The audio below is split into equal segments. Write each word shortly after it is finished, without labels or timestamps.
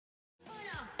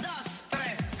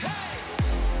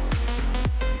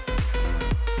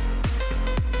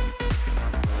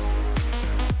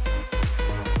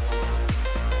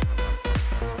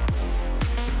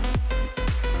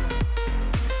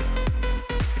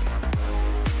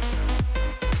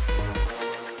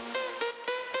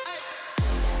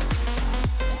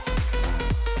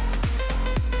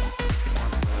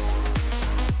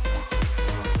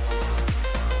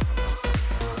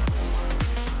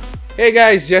Hey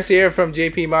guys, Jesse here from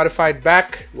JP Modified,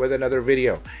 back with another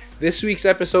video. This week's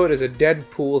episode is a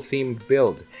Deadpool themed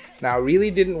build. Now I really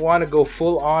didn't want to go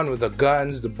full on with the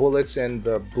guns, the bullets, and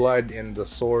the blood and the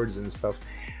swords and stuff.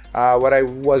 What I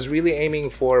was really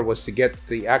aiming for was to get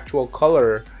the actual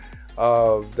color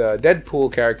of the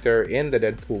Deadpool character in the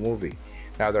Deadpool movie.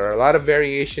 Now there are a lot of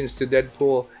variations to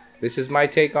Deadpool. This is my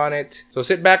take on it. So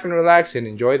sit back and relax and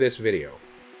enjoy this video.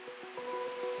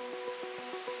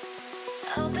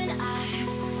 Open eye,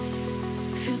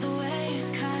 feel the waves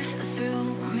cut through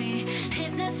me,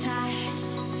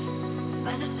 hypnotized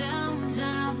by the sounds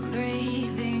I'm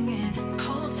breathing in.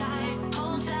 Hold tight,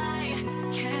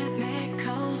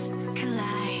 chemicals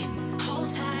collide. Hold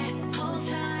tight, hold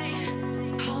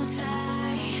tight, hold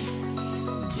tight.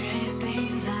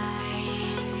 Dripping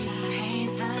lights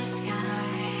paint the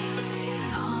skies,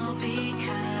 all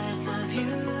because of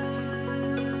you.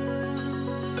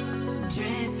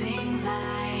 Dripping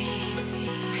lights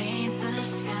paint the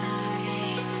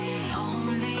skies,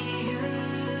 only you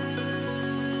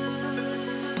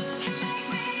can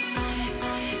make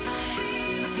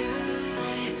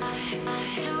me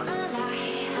so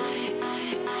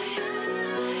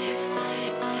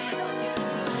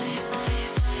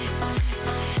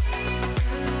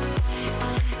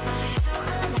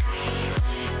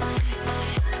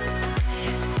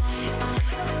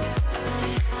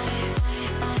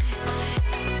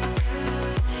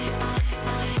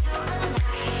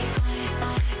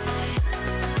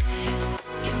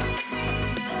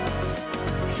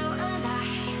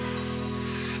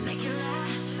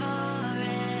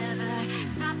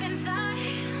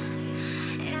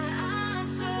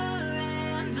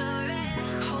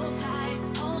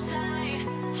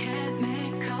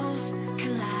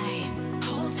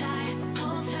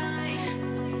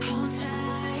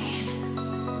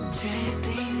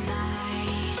dripping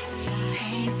lights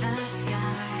paint the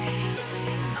skies,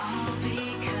 all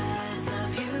because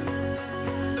of you.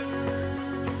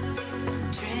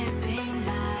 Dripping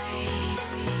lights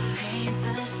paint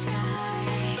the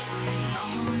skies,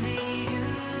 only you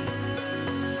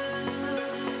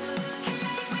can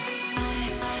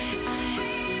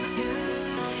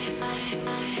make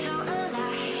me so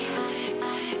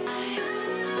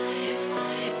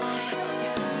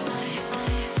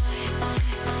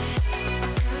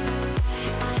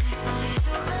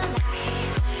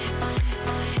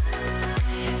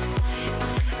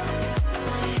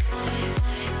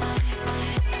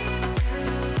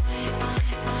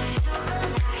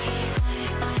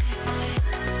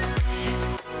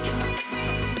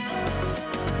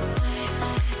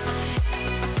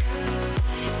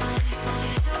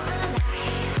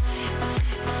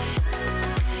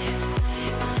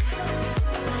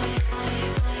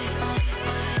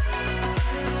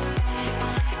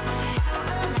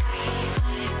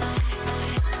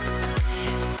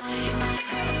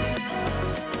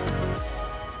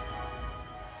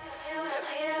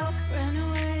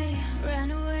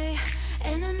run away,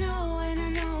 and I know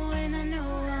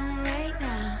I'm right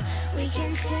now. We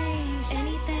can change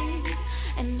anything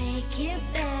and make it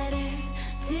better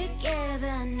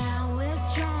together. Now we're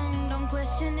strong, don't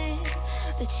question it.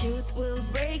 The truth will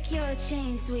break your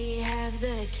chains. We have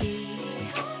the key.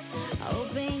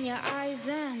 Open your eyes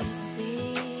and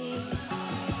see.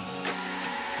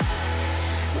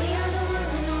 We are the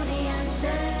ones who know the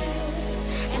answers,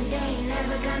 and they ain't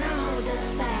never gonna hold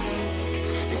us back.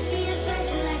 The sea is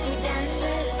rising like we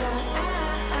dancers.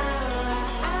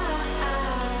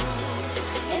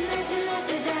 Imagine life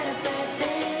without a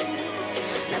purpose.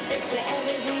 Now picture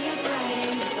everything you're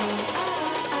fighting for.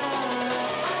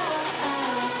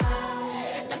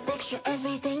 Now picture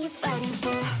everything you're fighting for.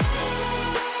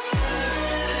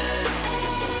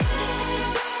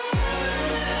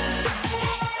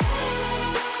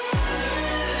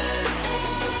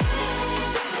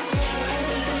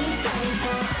 Everything you're fighting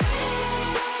for.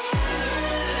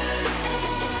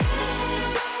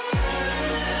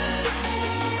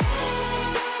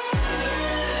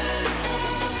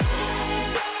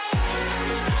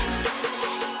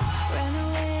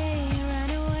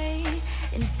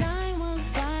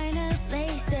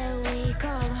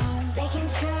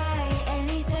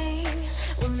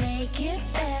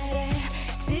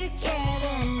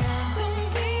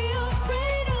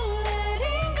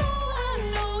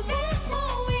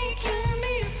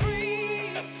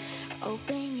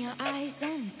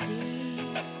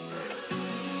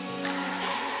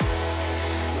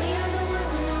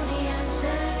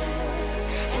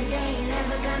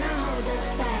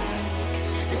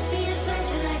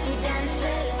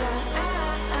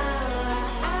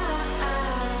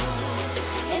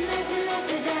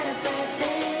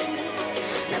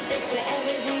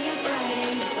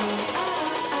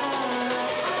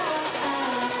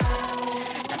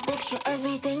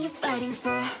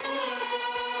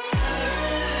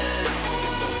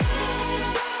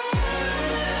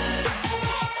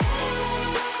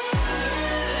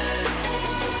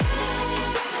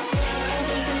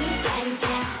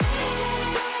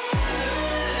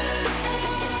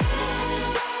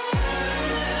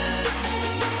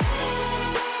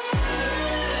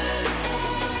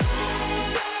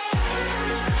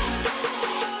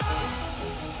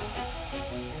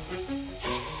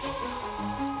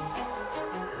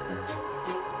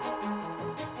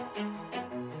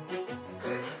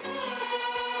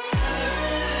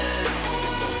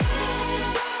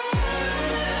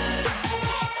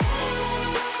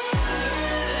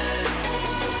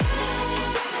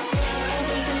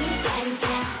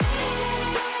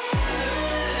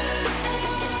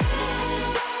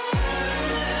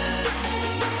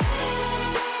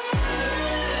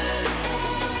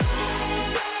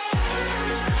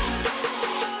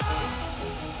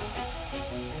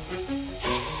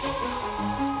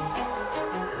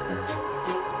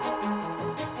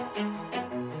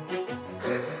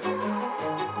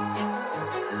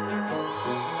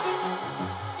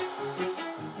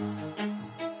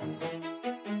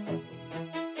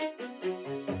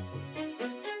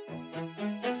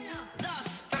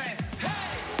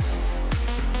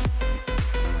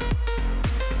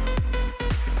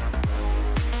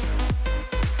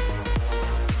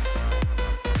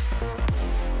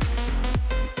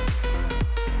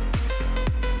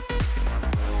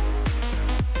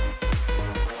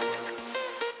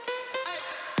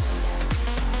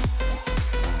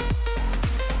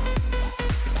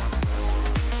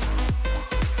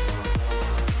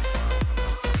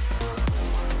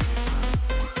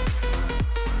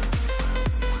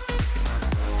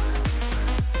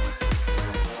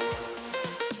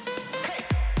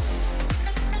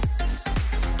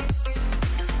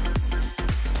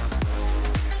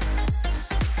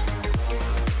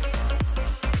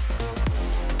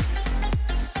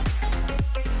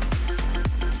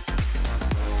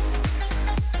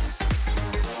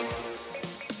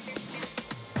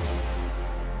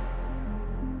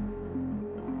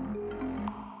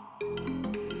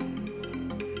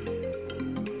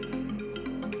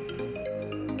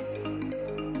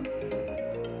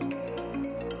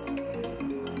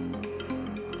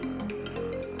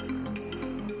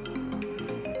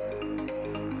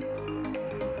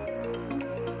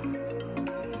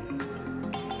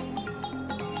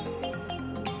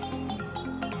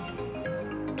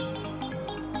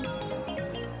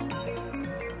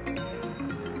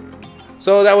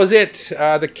 So that was it.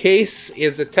 The case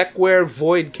is a Tecware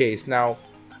Void case. Now,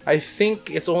 I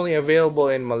think it's only available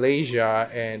in Malaysia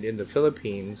and in the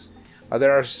Philippines.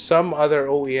 There are some other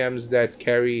OEMs that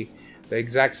carry the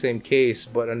exact same case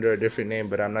but under a different name,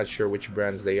 but I'm not sure which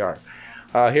brands they are.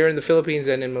 Here in the Philippines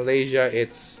and in Malaysia,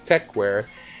 it's Tecware,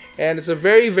 and it's a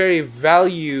very, very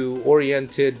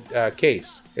value-oriented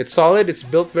case. It's solid, it's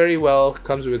built very well,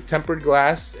 comes with tempered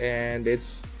glass, and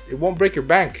it won't break your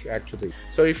bank actually.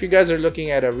 So if you guys are looking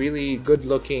at a really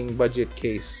good-looking budget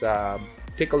case,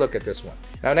 take a look at this one.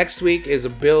 Now next week is a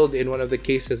build in one of the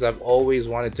cases I've always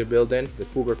wanted to build in, the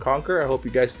Cougar Conquer. I hope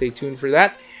you guys stay tuned for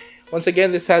that. Once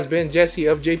again, this has been Jesse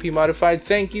of JP Modified.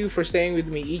 Thank you for staying with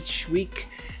me each week.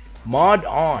 Mod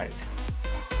on!